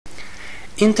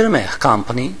Intermech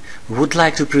Company would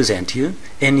like to present you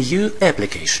a new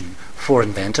application for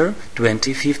Inventor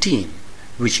 2015,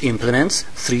 which implements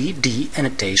 3D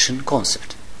annotation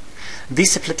concept.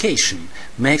 This application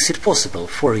makes it possible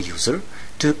for a user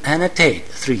to annotate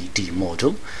 3D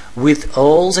model with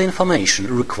all the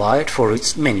information required for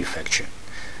its manufacture,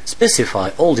 specify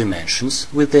all dimensions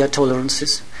with their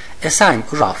tolerances, assign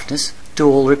roughness to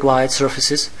all required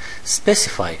surfaces,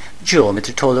 specify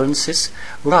geometry tolerances,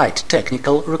 write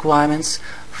technical requirements,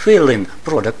 fill in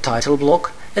product title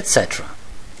block, etc.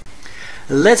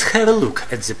 Let's have a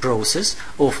look at the process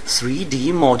of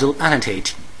 3D model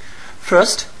annotating.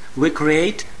 First, we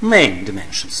create main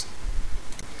dimensions.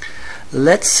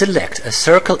 Let's select a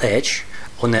circle edge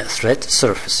on a thread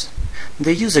surface.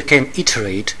 The user can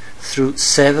iterate through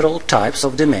several types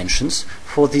of dimensions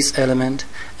for this element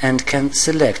and can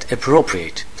select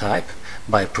appropriate type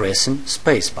by pressing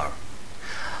spacebar.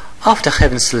 After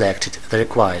having selected the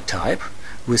required type,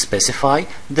 we specify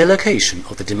the location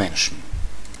of the dimension.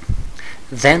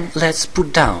 Then let's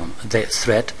put down the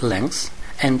thread length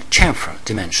and chamfer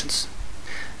dimensions.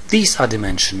 These are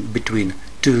dimensions between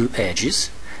two edges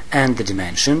and the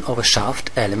dimension of a shaft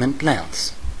element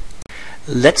length.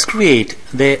 Let's create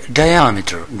the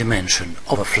diameter dimension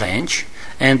of a flange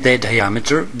and the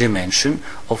diameter dimension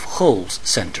of holes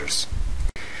centers.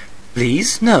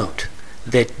 Please note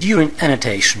that during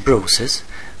annotation process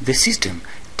the system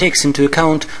takes into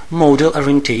account model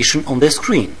orientation on the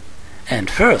screen and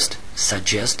first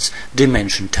suggests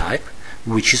dimension type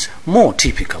which is more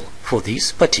typical for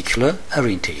this particular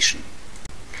orientation.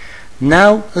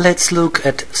 Now let's look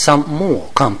at some more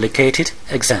complicated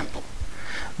example.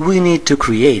 We need to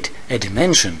create a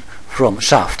dimension from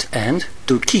shaft end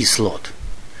to key slot.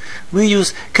 We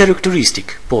use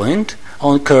characteristic point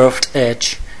on curved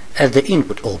edge as the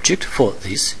input object for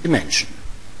this dimension.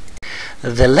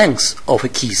 The length of a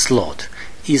key slot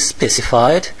is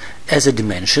specified as a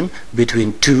dimension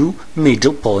between two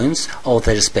middle points of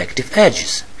the respective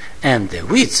edges, and the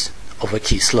width of a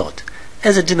key slot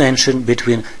as a dimension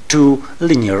between two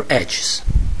linear edges.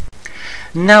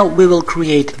 Now we will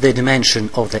create the dimension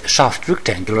of the shaft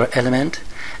rectangular element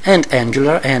and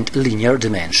angular and linear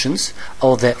dimensions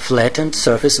of the flattened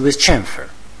surface with chamfer.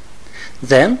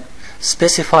 Then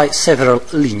specify several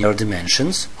linear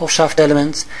dimensions of shaft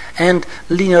elements and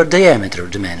linear diameter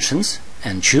dimensions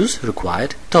and choose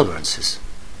required tolerances.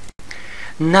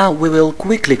 Now we will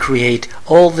quickly create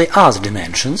all the other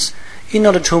dimensions in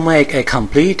order to make a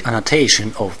complete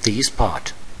annotation of this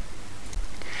part.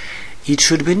 It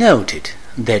should be noted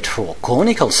that for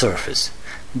conical surface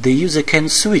the user can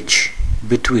switch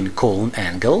between cone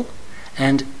angle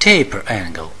and taper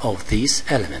angle of this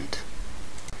element.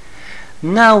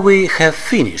 Now we have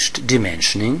finished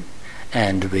dimensioning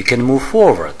and we can move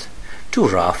forward to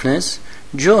roughness,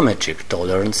 geometric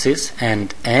tolerances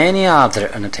and any other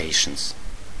annotations.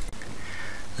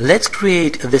 Let's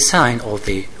create the sign of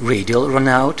the radial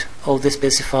runout of the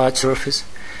specified surface,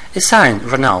 assign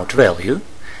runout value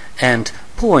and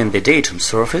point the datum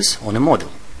surface on a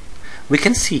model. We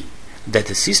can see that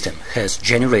the system has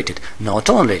generated not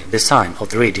only the sign of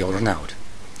the radial runout,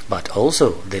 but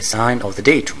also the sign of the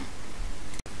datum.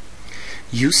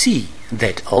 You see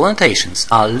that all annotations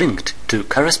are linked to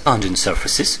corresponding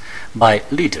surfaces by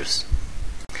leaders.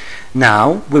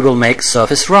 Now we will make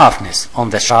surface roughness on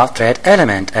the shaft thread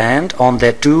element and on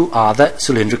the two other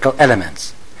cylindrical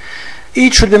elements.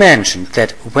 It should be mentioned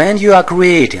that when you are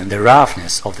creating the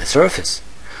roughness of the surface,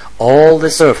 all the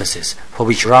surfaces for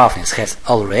which roughness has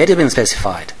already been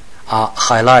specified are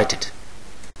highlighted.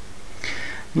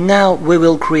 Now we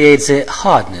will create the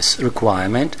hardness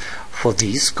requirement for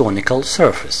this conical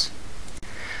surface.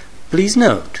 Please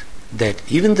note that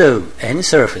even though any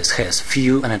surface has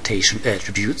few annotation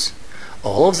attributes,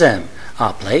 all of them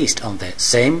are placed on the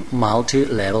same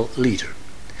multi-level leader.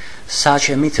 Such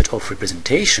a method of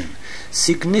representation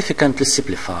significantly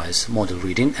simplifies model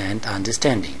reading and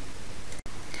understanding.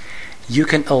 You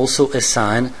can also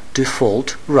assign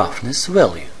default roughness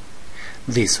value.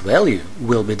 This value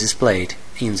will be displayed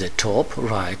in the top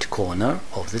right corner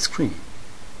of the screen.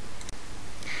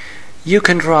 You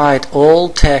can write all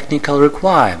technical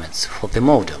requirements for the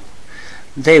model.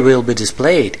 They will be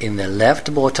displayed in the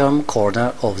left bottom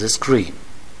corner of the screen.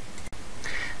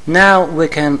 Now we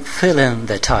can fill in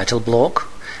the title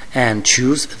block and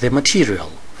choose the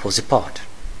material for the part.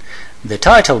 The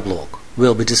title block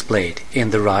will be displayed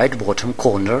in the right bottom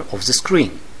corner of the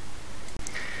screen.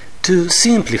 To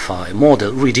simplify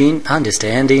model reading,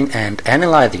 understanding and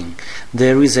analyzing,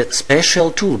 there is a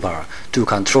special toolbar to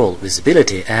control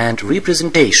visibility and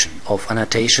representation of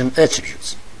annotation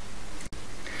attributes.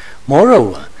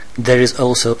 Moreover, There is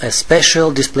also a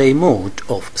special display mode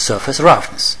of surface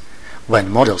roughness, when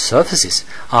model surfaces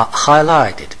are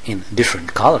highlighted in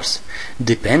different colors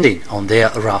depending on their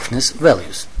roughness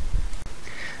values.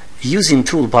 Using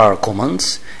toolbar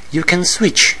commands, you can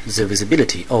switch the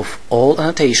visibility of all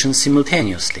annotations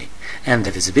simultaneously and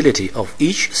the visibility of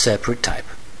each separate type,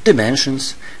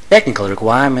 dimensions, technical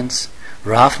requirements,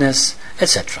 roughness,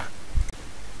 etc.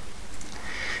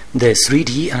 The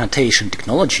 3D annotation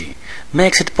technology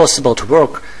makes it possible to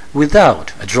work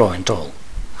without a drawing tool.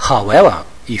 However,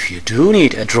 if you do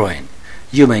need a drawing,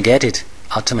 you may get it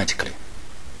automatically.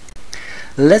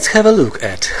 Let's have a look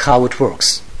at how it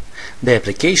works. The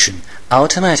application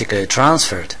automatically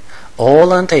transferred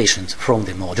all annotations from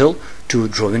the model to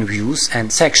drawing views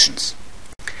and sections.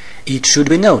 It should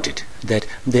be noted that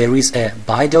there is a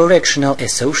bidirectional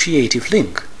associative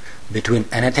link between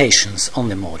annotations on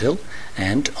the model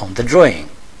and on the drawing.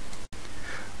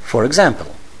 For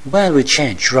example, when we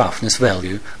change roughness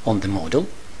value on the model,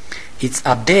 it's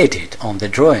updated on the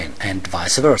drawing and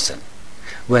vice versa.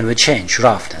 When we change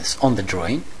roughness on the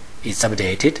drawing, it's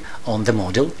updated on the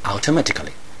model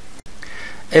automatically.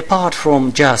 Apart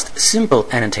from just simple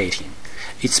annotating,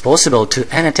 it's possible to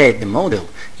annotate the model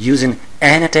using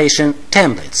annotation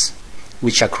templates,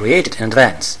 which are created in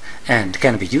advance and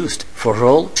can be used for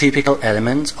all typical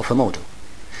elements of a model.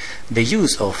 The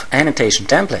use of annotation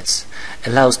templates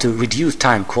allows to reduce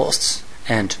time costs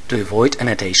and to avoid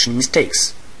annotation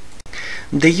mistakes.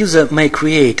 The user may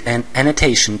create an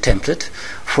annotation template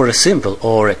for a simple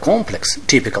or a complex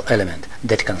typical element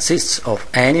that consists of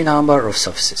any number of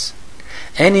surfaces.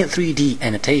 Any 3D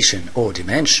annotation or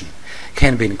dimension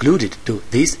can be included to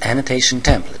this annotation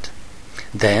template.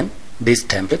 Then, this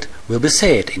template will be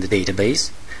saved in the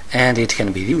database and it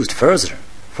can be used further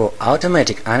for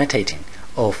automatic annotating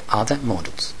of other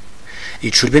models.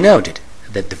 It should be noted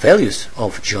that the values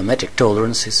of geometric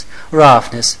tolerances,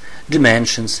 roughness,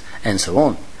 dimensions, and so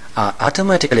on are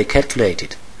automatically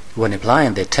calculated when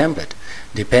applying the template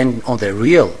depending on the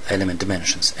real element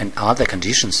dimensions and other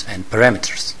conditions and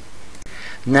parameters.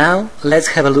 Now let's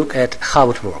have a look at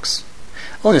how it works.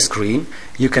 On the screen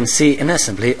you can see an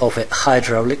assembly of a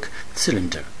hydraulic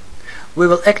cylinder. We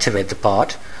will activate the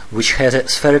part which has a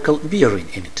spherical bearing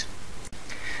in it.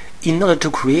 In order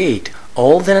to create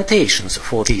all the annotations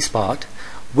for this part,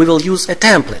 we will use a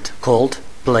template called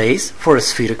Place for a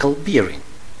Spherical Bearing.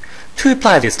 To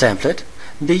apply this template,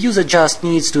 the user just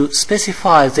needs to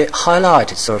specify the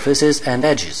highlighted surfaces and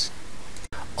edges.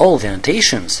 All the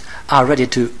annotations are ready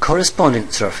to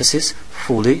corresponding surfaces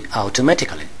fully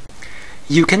automatically.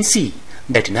 You can see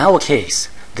that in our case,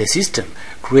 the system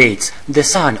creates the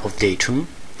sign of datum,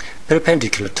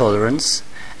 perpendicular tolerance,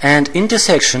 and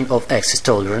intersection of axis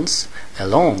tolerance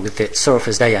along with the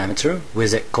surface diameter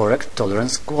with the correct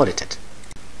tolerance quantity.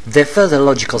 The further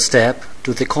logical step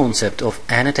to the concept of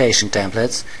annotation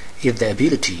templates is the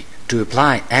ability to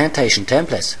apply annotation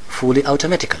templates fully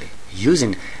automatically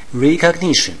using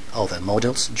recognition of a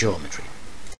model's geometry.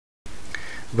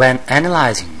 When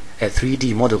analyzing a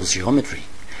 3D model's geometry,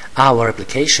 our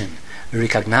application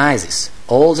recognizes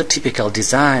all the typical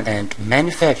design and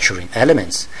manufacturing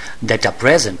elements that are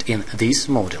present in this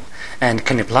model and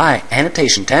can apply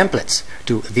annotation templates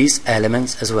to these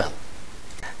elements as well.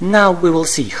 Now we will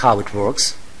see how it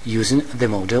works using the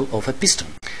model of a piston.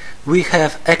 We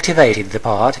have activated the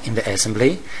part in the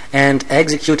assembly and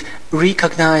execute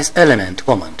Recognize Element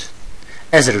command.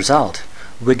 As a result,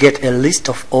 we get a list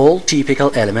of all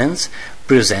typical elements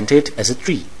presented as a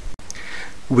tree.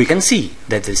 We can see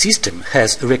that the system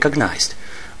has recognized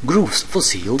grooves for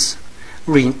seals,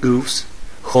 ring grooves,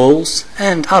 holes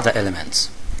and other elements.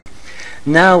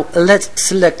 Now let's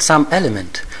select some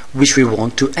element which we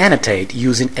want to annotate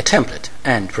using a template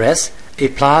and press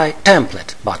Apply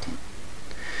Template button.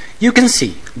 You can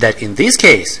see that in this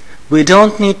case we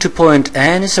don't need to point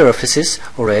any surfaces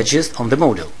or edges on the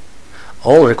model.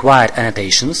 All required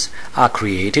annotations are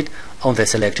created on the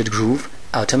selected groove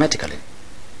automatically.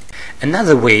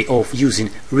 Another way of using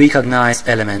Recognize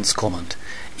Elements command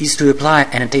is to apply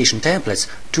annotation templates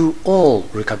to all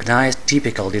recognized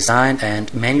typical design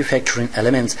and manufacturing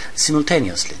elements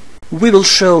simultaneously. We will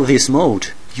show this mode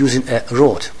using a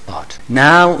rod part.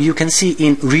 Now you can see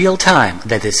in real time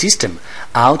that the system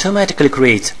automatically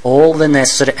creates all the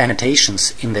necessary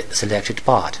annotations in the selected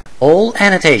part. All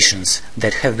annotations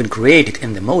that have been created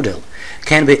in the model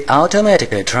can be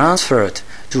automatically transferred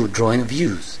to drawing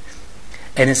views.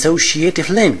 An associative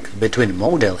link between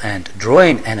model and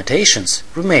drawing annotations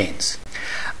remains.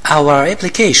 Our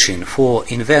application for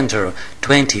Inventor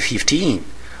 2015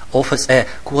 offers a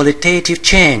qualitative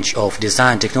change of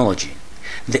design technology.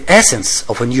 The essence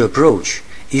of a new approach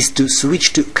is to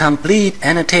switch to complete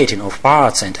annotating of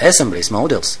parts and assemblies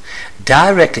models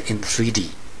directly in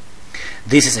 3D.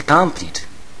 This is accompanied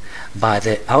by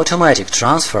the automatic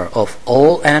transfer of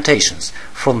all annotations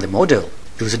from the model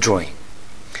to the drawing.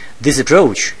 This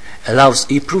approach allows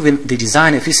improving the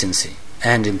design efficiency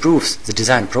and improves the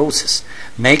design process,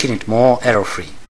 making it more error-free.